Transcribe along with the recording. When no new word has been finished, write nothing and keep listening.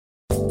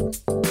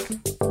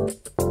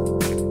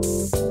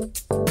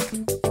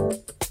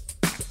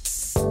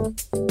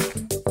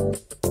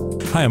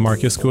Hi, I'm Mark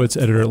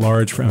Iskowitz,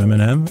 editor-at-large for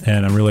M&M,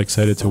 and I'm really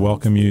excited to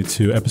welcome you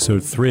to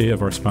episode 3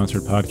 of our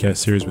sponsored podcast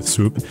series with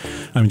Swoop.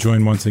 I'm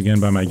joined once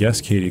again by my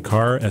guest, Katie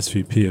Carr,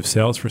 SVP of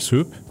Sales for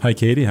Swoop. Hi,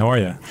 Katie. How are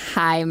you?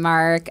 Hi,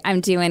 Mark. I'm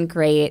doing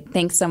great.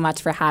 Thanks so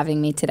much for having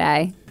me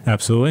today.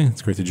 Absolutely.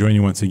 It's great to join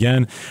you once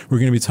again. We're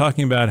going to be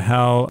talking about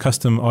how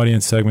custom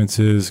audience segments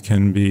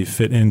can be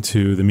fit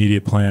into the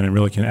media plan and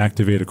really can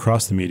activate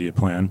across the media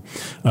plan.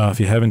 If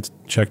you haven't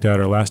checked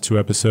out our last 2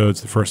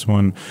 episodes, the first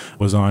one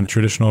was on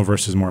traditional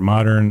versus more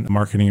modern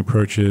marketing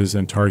approaches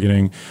and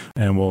targeting,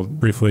 and we'll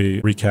briefly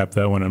recap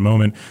that one in a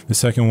moment. The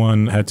second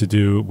one had to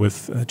do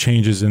with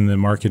changes in the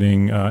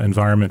marketing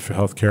environment for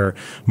healthcare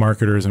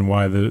marketers and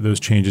why those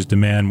changes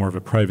demand more of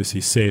a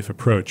privacy-safe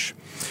approach.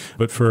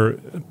 But for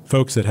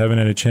folks that haven't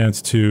had a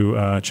chance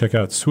to check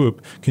out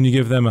Swoop, can you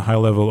give them a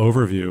high-level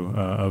overview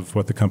of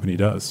what the company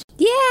does?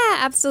 Yeah,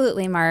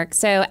 absolutely, Mark.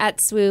 So at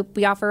Swoop,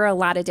 we offer a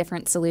lot of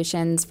different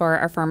solutions for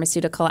our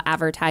pharmaceutical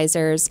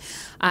advertisers.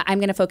 I'm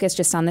going to focus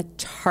just on the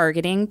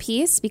targeting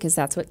piece because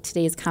that's what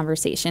today's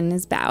conversation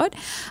is about.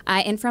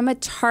 And from a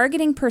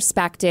targeting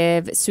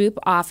perspective, Swoop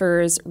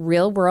offers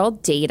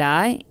real-world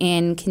data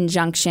in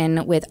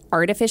conjunction with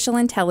artificial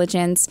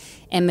intelligence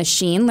and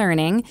machine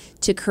learning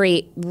to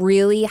create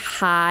really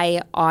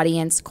high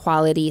audience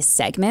quality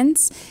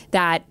segments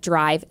that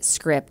drive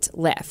script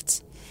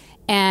lift.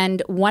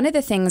 And one of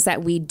the things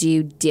that we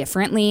do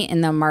differently in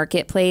the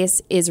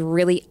marketplace is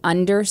really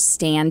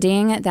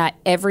understanding that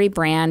every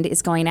brand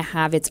is going to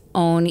have its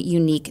own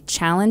unique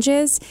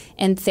challenges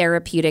and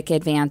therapeutic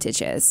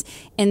advantages.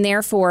 And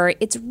therefore,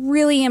 it's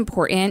really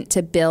important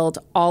to build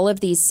all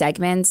of these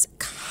segments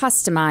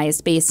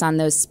customized based on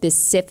those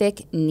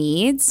specific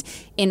needs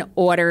in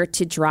order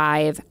to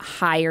drive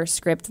higher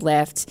script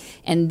lift.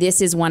 And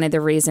this is one of the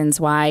reasons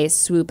why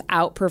Swoop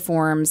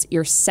outperforms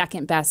your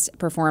second best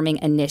performing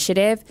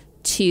initiative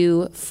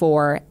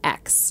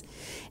 2-4x.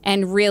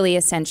 And really,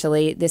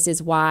 essentially, this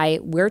is why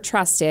we're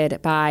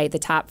trusted by the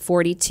top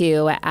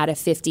 42 out of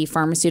 50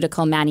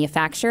 pharmaceutical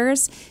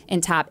manufacturers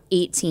and top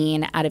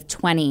 18 out of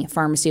 20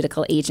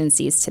 pharmaceutical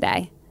agencies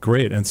today.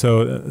 Great. And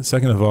so,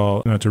 second of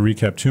all, not to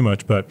recap too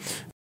much, but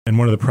in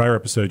one of the prior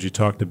episodes, you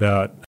talked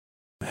about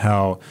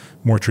how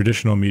more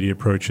traditional media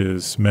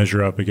approaches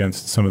measure up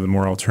against some of the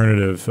more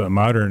alternative,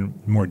 modern,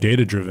 more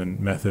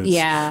data-driven methods.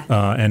 Yeah.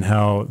 And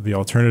how the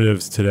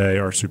alternatives today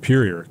are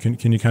superior.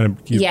 Can you kind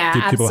of give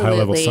people a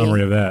high-level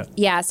summary of that?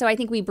 Yeah. So I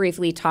think we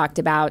briefly talked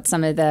about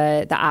some of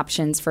the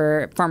options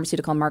for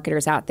pharmaceutical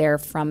marketers out there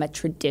from a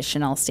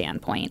traditional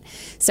standpoint.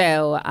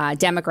 So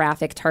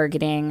demographic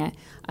targeting,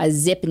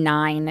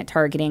 Zip9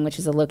 targeting, which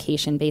is a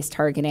location-based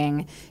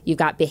targeting. You've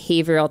got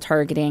behavioral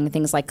targeting,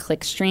 things like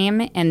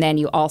clickstream. And then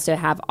you also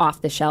have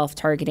off-the-shelf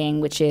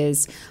targeting, which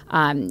is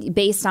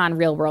based on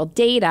real-world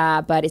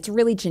data, but it's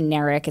really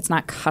generic. It's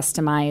not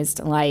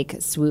customized like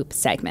Swoop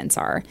segments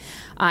are.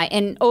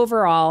 And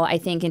overall, I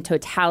think in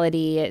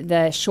totality,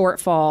 the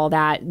shortfall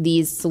that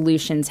these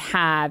solutions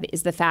have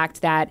is the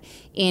fact that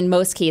in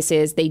most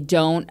cases, they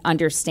don't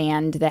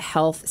understand the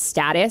health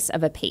status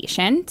of a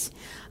patient.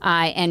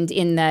 And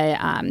in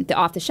the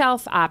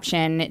off-the-shelf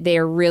option,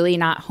 they're really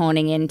not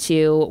honing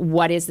into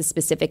what is the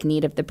specific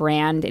need of the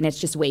brand, and it's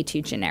just way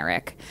too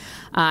generic.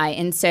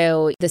 And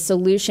so the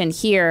solution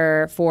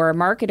here for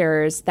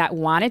marketers that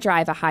want to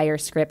drive a higher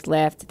script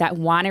lift, that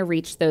want to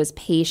reach those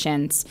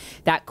patients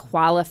that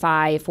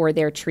qualify for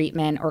their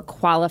treatment or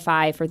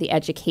qualify for the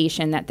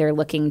education that they're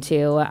looking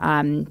to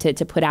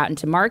put out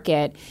into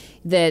market,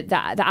 the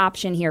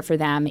option here for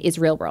them is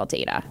real-world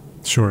data.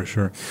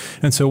 Sure.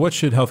 And so what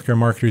should healthcare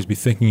marketers be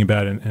thinking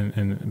about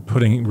in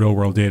putting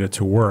real-world data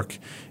to work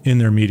in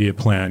their media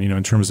plan,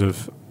 in terms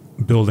of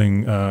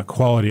building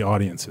quality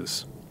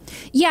audiences?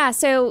 Yeah.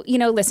 So,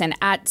 listen,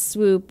 at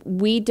Swoop,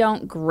 we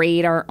don't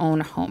grade our own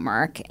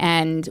homework,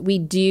 and we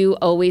do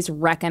always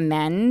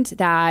recommend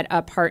that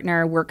a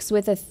partner works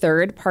with a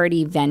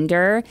third-party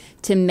vendor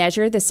to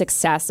measure the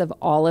success of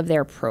all of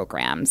their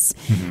programs.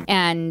 Mm-hmm.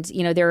 And,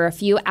 there are a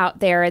few out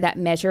there that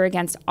measure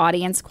against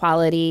audience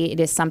quality. It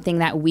is something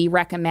that we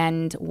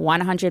recommend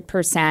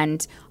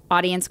 100%.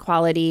 Audience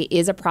quality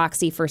is a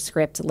proxy for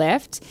script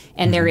lift,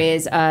 and there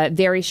is a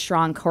very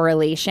strong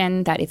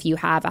correlation that if you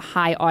have a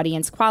high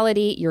audience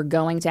quality, you're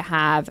going to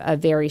have a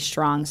very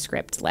strong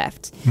script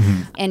lift.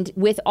 Mm-hmm. And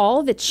with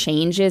all the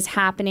changes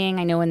happening,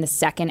 I know in the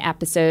second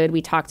episode,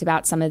 we talked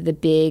about some of the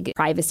big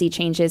privacy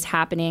changes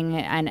happening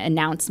and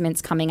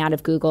announcements coming out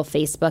of Google,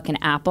 Facebook, and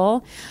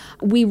Apple.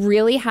 We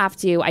really have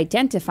to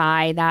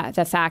identify that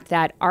the fact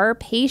that our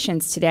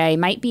patients today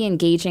might be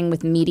engaging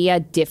with media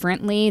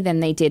differently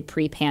than they did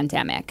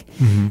pre-pandemic.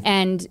 Mm-hmm.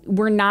 And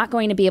we're not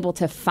going to be able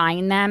to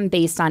find them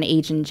based on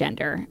age and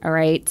gender. All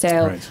right.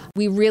 So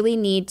we really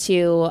need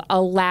to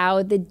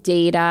allow the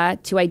data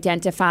to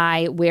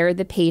identify where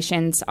the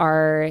patients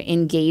are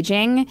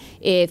engaging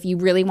if you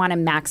really want to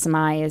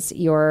maximize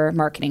your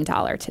marketing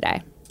dollar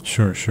today.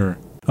 Sure.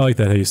 I like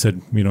that how you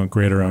said we don't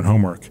grade our own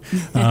homework.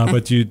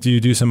 But do you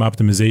do some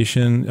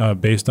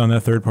optimization based on that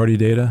third-party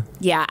data?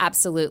 Yeah,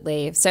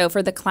 absolutely. So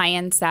for the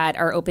clients that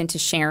are open to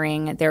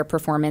sharing their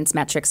performance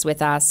metrics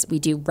with us, we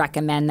do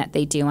recommend that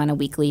they do on a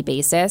weekly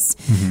basis.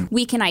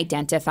 We can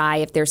identify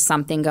if there's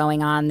something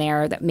going on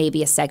there that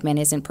maybe a segment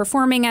isn't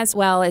performing as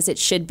well as it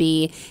should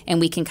be, and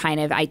we can kind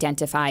of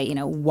identify,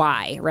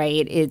 why,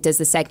 right? Does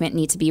the segment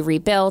need to be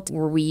rebuilt?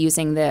 Were we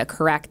using the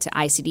correct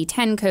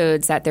ICD-10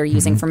 codes that they're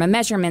using from a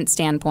measurement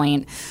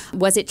standpoint?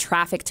 Was it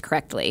trafficked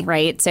correctly,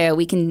 right? So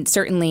we can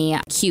certainly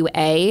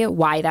QA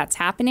why that's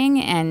happening,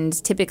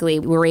 and typically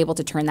we're able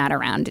to turn that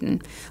around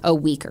in a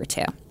week or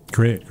two.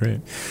 Great.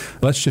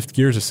 Let's shift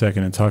gears a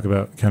second and talk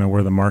about kind of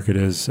where the market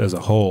is as a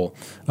whole.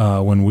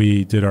 When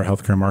we did our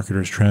healthcare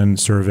marketers trend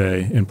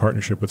survey in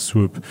partnership with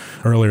Swoop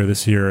earlier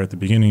this year at the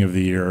beginning of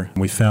the year,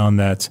 we found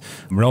that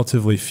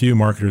relatively few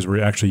marketers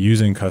were actually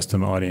using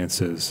custom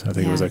audiences. I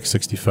think it was like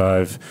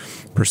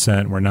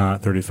 65% were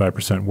not,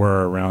 35%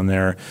 were, around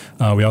there.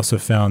 We also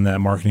found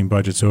that marketing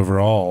budgets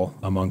overall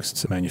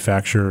amongst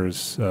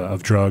manufacturers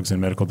of drugs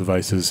and medical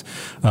devices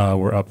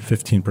were up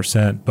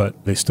 15%,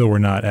 but they still were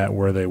not at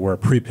where they were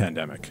pre-pandemic.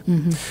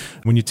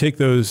 When you take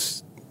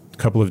those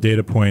couple of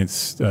data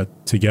points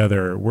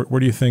together, where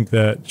do you think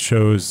that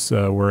shows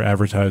where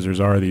advertisers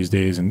are these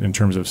days in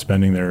terms of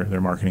spending their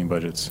marketing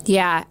budgets?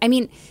 Yeah. I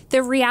mean,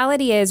 the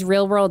reality is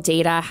real world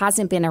data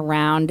hasn't been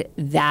around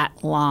that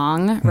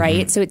long,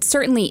 right? So it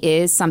certainly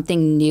is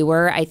something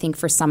newer, I think,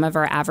 for some of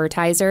our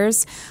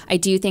advertisers. I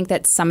do think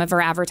that some of our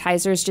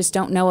advertisers just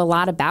don't know a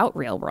lot about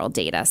real world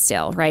data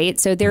still, right?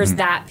 So there's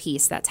that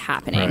piece that's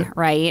happening,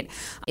 right?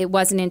 It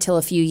wasn't until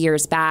a few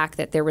years back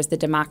that there was the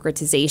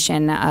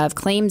democratization of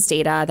claims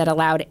data that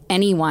allowed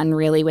anyone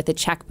really with a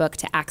checkbook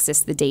to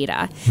access the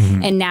data.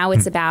 And now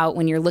it's about,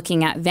 when you're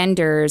looking at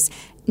vendors,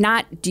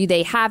 not do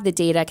they have the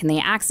data, can they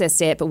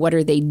access it, but what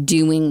are they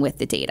doing with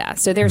the data?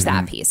 So there's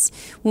that piece.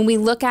 When we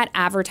look at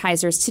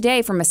advertisers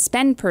today from a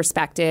spend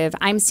perspective,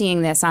 I'm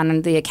seeing this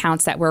on the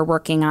accounts that we're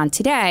working on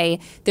today.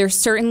 There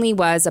certainly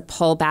was a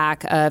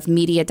pullback of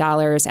media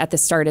dollars at the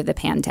start of the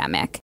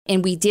pandemic.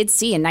 And we did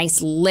see a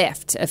nice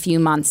lift a few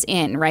months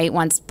in, right?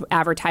 Once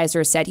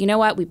advertisers said, you know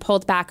what, we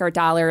pulled back our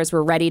dollars,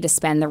 we're ready to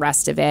spend the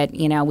rest of it.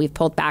 We've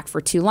pulled back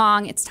for too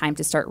long, it's time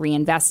to start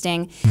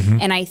reinvesting.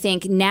 And I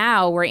think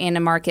now we're in a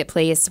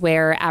marketplace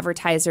where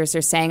advertisers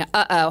are saying,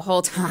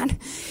 hold on,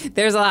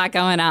 there's a lot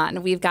going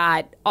on. We've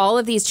got all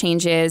of these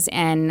changes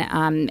and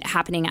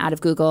happening out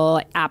of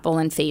Google, Apple,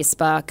 and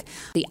Facebook.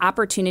 The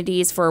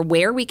opportunities for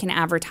where we can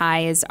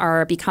advertise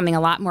are becoming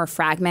a lot more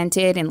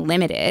fragmented and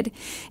limited.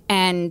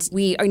 And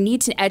we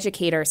need to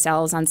educate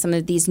ourselves on some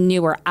of these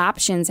newer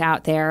options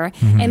out there.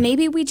 And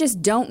maybe we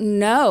just don't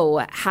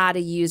know how to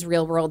use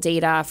real world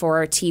data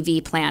for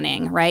TV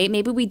planning, right?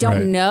 Maybe we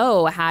don't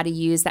know how to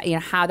use that,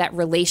 how that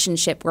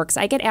relationship works.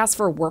 I get asked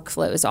for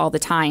workflows all the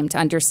time to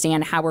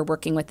understand how we're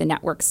working with the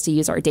networks to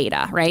use our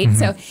data, right?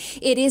 So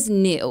it is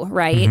new,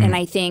 right? And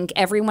I think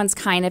everyone's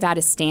kind of at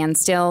a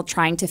standstill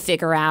trying to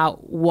figure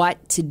out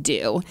what to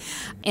do.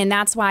 And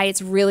that's why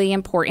it's really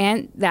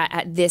important that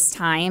at this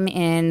time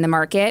in the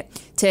market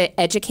to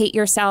educate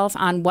yourself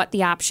on what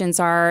the options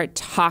are,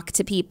 talk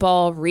to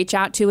people, reach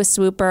out to a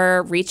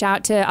swooper, reach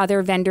out to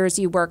other vendors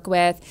you work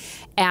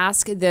with,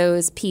 ask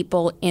those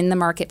people in the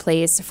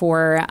marketplace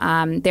for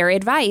their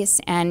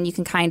advice, and you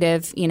can kind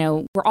of,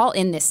 we're all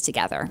in this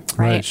together,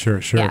 right? Right,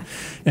 sure. Yeah.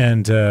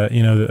 And,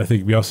 I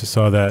think we also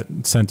saw that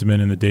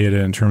sentiment in the data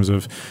in terms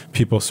of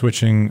people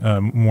switching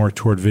more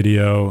toward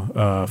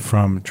video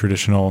from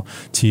traditional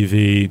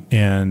TV.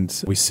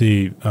 And we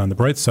see on the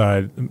bright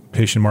side,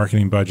 patient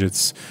marketing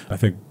budgets, I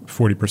think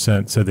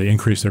 40% said they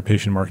increased their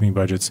patient marketing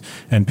budgets,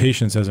 and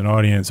patients as an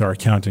audience are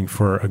accounting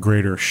for a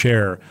greater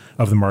share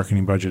of the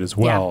marketing budget as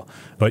well. Yeah.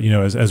 But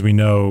as we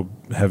know,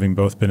 having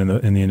both been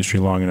in the industry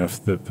long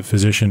enough, the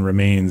physician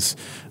remains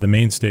the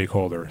main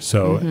stakeholder.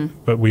 So,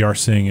 but we are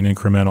seeing an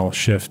incremental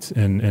shift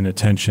in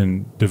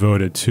attention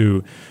devoted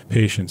to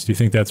patients. Do you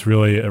think that's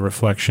really a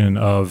reflection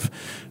of,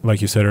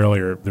 like you said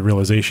earlier, the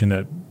realization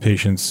that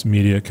patients'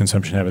 media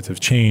consumption habits have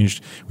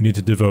changed? We need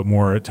to devote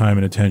more time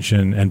and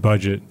attention and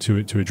budget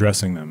to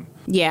addressing them.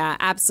 Yeah,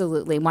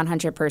 absolutely,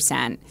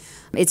 100%.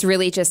 It's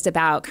really just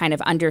about kind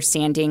of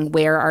understanding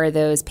where are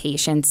those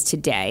patients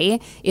today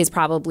is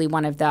probably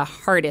one of the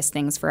hardest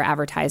things for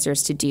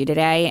advertisers to do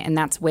today. And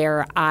that's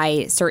where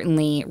I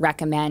certainly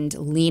recommend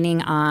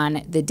leaning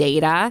on the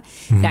data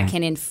that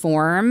can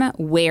inform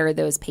where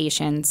those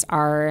patients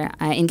are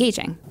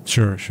engaging.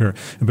 Sure.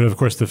 But of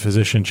course, the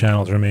physician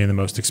channels remain the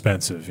most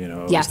expensive,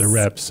 Yes. The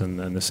reps and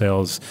the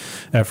sales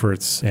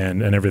efforts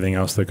and everything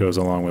else that goes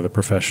along with a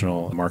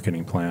professional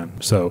marketing plan.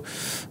 So,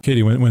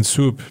 Katie, when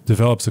Swoop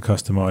develops a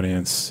custom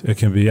audience, it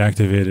can be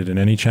activated in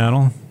any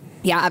channel?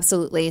 Yeah,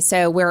 absolutely.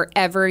 So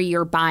wherever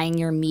you're buying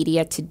your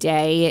media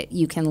today,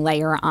 you can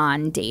layer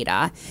on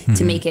data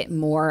to make it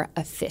more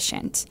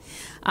efficient.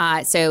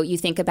 So you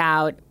think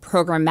about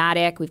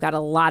programmatic. We've got a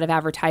lot of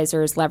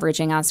advertisers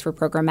leveraging us for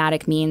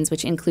programmatic means,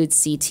 which includes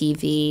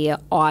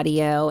CTV,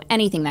 audio,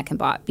 anything that can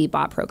be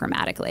bought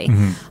programmatically.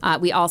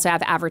 We also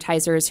have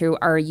advertisers who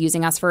are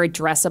using us for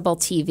addressable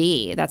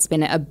TV. That's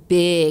been a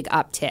big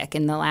uptick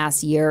in the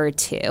last year or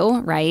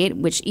two, right?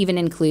 Which even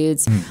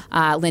includes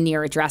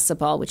linear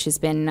addressable, which has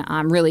been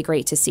really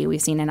great to see.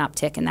 We've seen an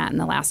uptick in that in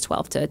the last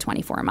 12 to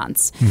 24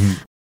 months.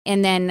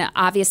 And then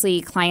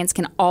obviously clients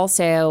can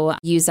also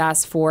use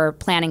us for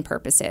planning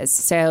purposes.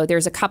 So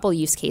there's a couple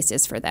use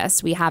cases for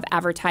this. We have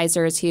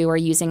advertisers who are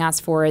using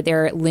us for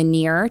their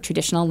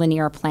traditional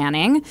linear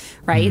planning,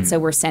 right? So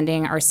we're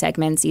sending our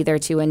segments either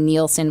to a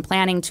Nielsen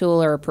planning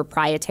tool or a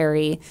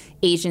proprietary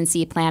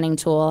agency planning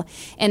tool.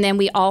 And then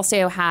we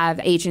also have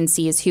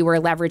agencies who are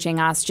leveraging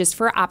us just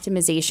for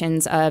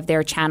optimizations of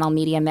their channel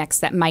media mix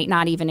that might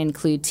not even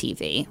include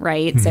TV,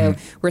 right? So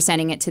we're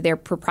sending it to their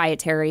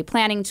proprietary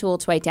planning tool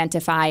to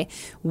identify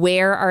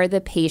where are the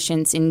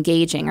patients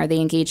engaging? Are they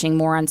engaging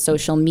more on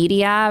social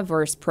media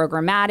versus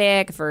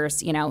programmatic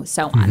versus,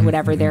 so on,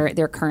 whatever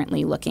they're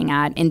currently looking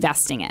at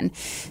investing in.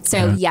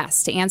 So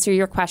yes, to answer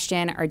your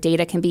question, our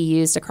data can be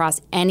used across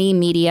any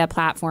media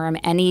platform,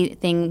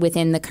 anything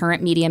within the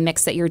current media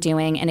mix that you're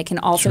doing, and it can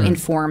also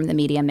inform the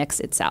media mix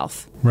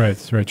itself. Right.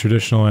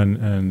 Traditional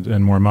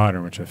and more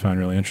modern, which I found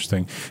really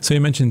interesting. So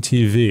you mentioned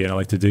TV, and I'd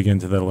like to dig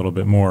into that a little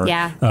bit more.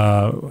 Yeah.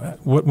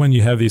 When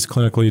you have these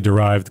clinically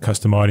derived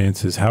custom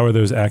audiences, how are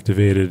those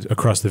activated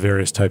across the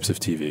various types of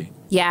TV?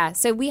 Yeah.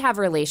 So we have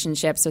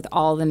relationships with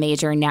all the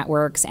major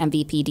networks,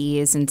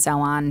 MVPDs, and so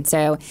on.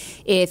 So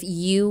if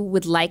you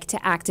would like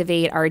to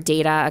activate our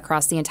data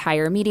across the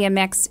entire media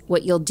mix,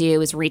 what you'll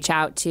do is reach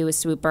out to a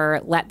swooper,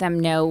 let them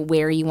know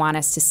where you want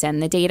us to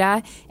send the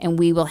data, and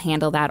we will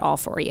handle that all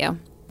for you.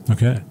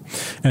 Okay.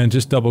 And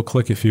just double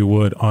click, if you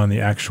would, on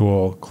the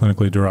actual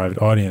clinically derived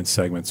audience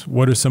segments.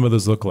 What do some of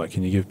those look like?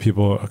 Can you give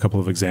people a couple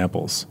of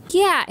examples?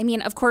 Yeah. I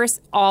mean, of course,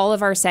 all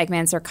of our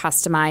segments are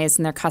customized,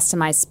 and they're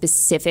customized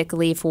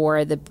specifically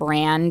for the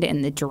brand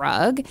and the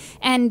drug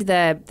and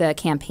the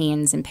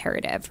campaign's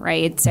imperative,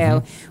 right?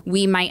 So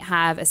we might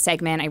have a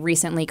segment. I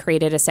recently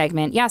created a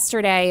segment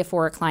yesterday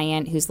for a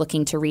client who's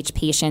looking to reach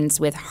patients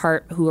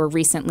who are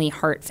recently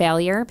heart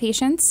failure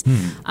patients.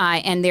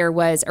 And there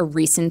was a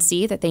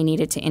recency that they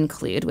needed to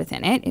include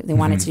within it. They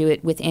wanted to do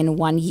it within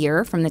 1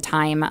 year from the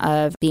time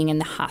of being in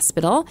the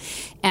hospital.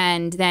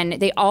 And then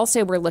they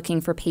also were looking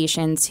for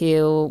patients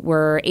who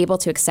were able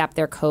to accept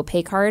their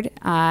copay card.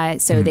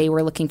 So they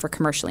were looking for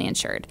commercially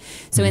insured.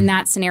 So in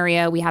that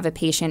scenario, we have a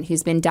patient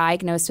who's been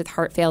diagnosed with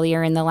heart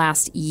failure in the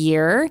last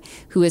year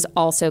who is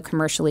also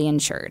commercially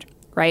insured,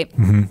 right?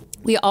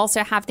 We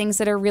also have things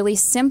that are really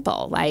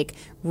simple, like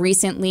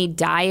recently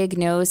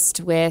diagnosed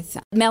with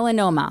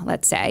melanoma,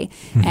 let's say,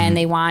 and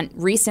they want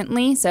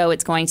recently, so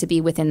it's going to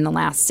be within the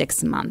last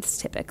 6 months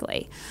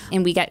typically.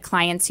 And we get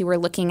clients who are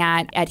looking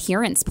at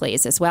adherence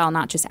plays as well,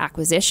 not just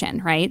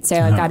acquisition, right? So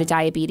I've got a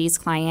diabetes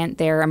client,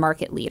 they're a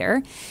market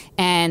leader,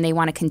 and they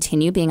want to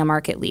continue being a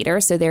market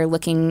leader. So they're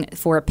looking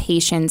for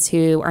patients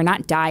who are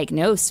not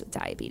diagnosed with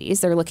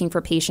diabetes. They're looking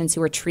for patients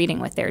who are treating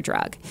with their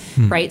drug,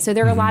 right? So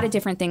there are a lot of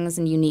different things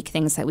and unique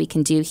things that we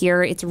can do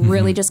here. It's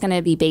really just going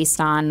to be based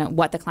on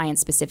what the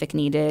client's specific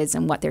need is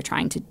and what they're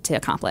trying to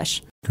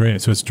accomplish. Great.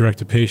 So it's direct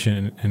to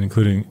patient and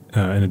including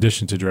in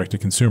addition to direct to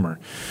consumer,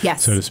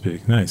 yes, so to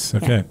speak. Nice.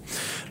 Okay. Yeah.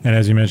 And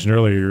as you mentioned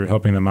earlier, you're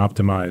helping them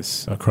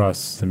optimize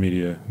across the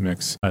media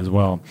mix as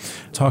well.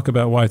 Talk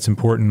about why it's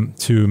important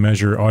to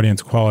measure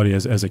audience quality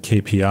as a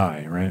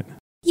KPI, right?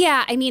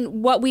 Yeah, I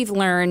mean, what we've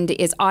learned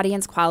is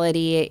audience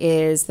quality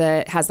has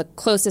the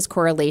closest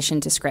correlation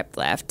to script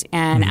lift.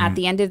 And at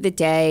the end of the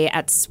day,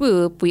 at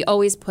Swoop, we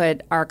always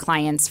put our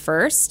clients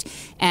first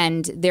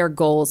and their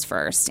goals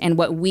first. And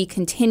what we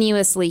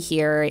continuously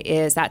hear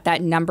is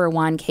that number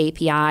one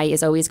KPI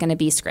is always going to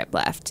be script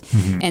lift.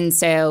 And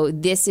so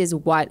this is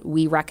what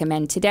we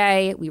recommend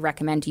today. We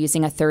recommend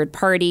using a third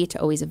party to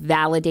always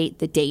validate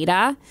the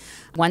data.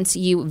 Once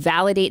you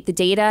validate the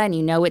data and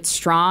you know it's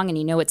strong and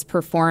you know it's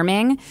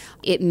performing,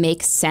 it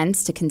makes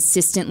sense to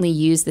consistently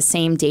use the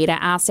same data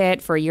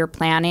asset for your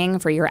planning,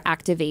 for your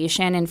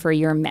activation, and for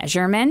your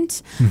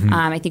measurement.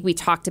 I think we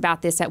talked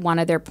about this at one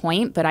other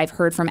point, but I've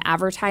heard from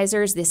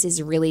advertisers this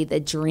is really the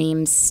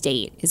dream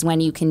state, is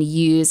when you can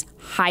use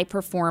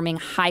high-performing,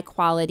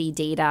 high-quality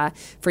data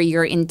for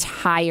your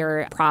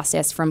entire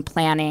process from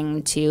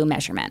planning to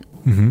measurement.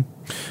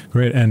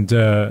 Great.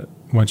 And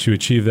once you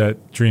achieve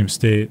that dream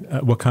state,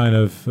 what kind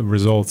of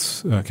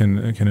results can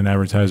an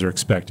advertiser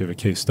expect? Do you have a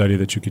case study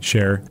that you could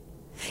share?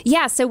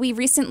 Yeah, so we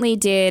recently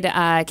did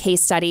a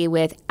case study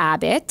with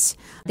Abbott.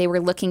 They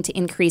were looking to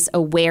increase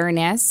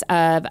awareness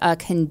of a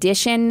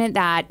condition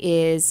that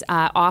is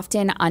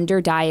often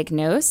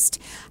underdiagnosed.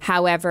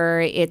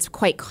 However, it's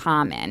quite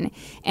common.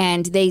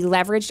 And they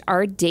leveraged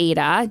our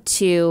data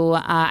to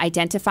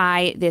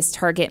identify this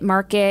target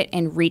market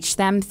and reach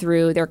them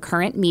through their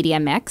current media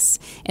mix.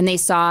 And they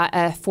saw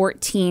a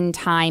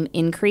 14-time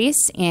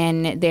increase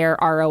in their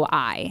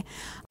ROI.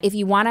 If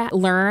you want to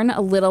learn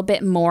a little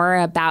bit more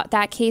about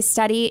that case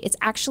study, it's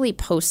actually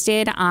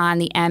posted on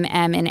the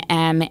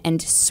MM&M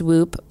and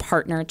Swoop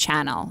partner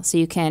channel. So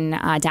you can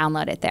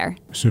download it there.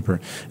 Super.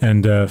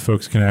 And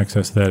folks can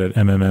access that at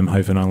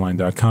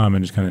mmm-online.com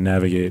and just kind of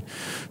navigate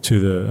to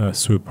the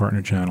Swoop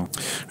partner channel.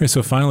 Okay,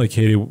 so finally,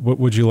 Katie, what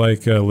would you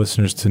like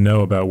listeners to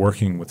know about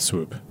working with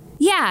Swoop?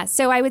 Yeah,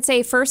 so I would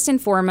say first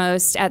and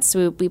foremost at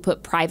Swoop, we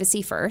put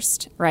privacy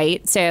first,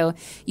 right? So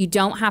you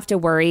don't have to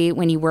worry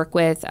when you work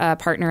with a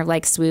partner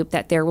like Swoop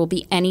that there will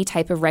be any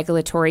type of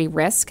regulatory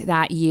risk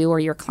that you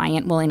or your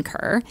client will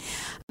incur.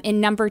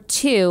 And number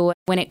two,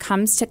 when it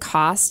comes to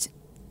cost,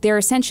 there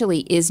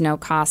essentially is no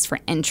cost for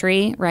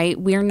entry, right?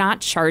 We're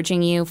not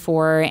charging you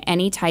for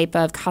any type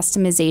of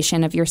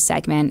customization of your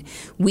segment.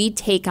 We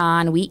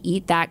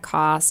eat that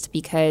cost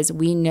because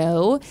we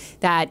know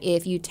that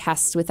if you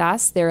test with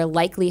us, their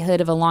likelihood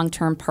of a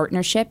long-term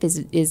partnership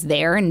is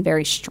there and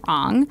very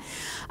strong.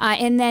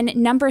 And then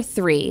number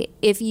three,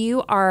 if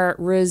you are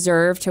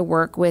reserved to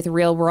work with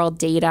real-world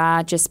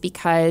data just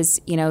because,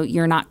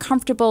 you're not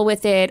comfortable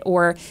with it,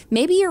 or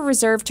maybe you're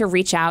reserved to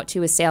reach out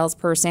to a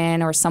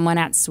salesperson or someone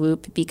at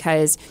Swoop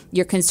because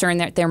you're concerned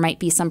that there might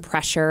be some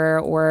pressure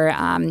or,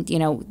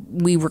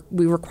 we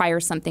require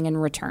something in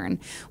return.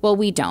 Well,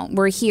 we don't.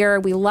 We're here.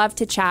 We love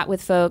to chat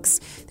with folks.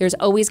 There's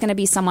always going to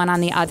be someone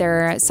on the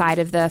other side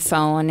of the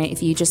phone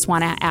if you just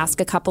want to ask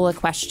a couple of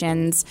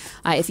questions.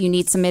 If you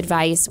need some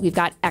advice, we've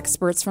got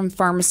experts from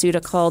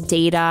pharmaceutical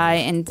data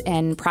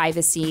and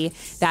privacy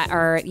that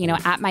are,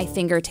 at my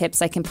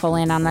fingertips. I can pull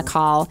in on the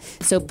call.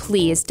 So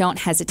please don't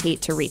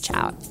hesitate to reach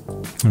out.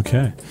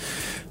 Okay.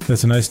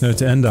 That's a nice note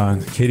to end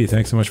on. Katie,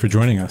 thanks so much for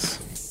joining us.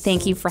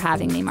 Thank you for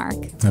having me, Mark.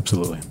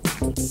 Absolutely.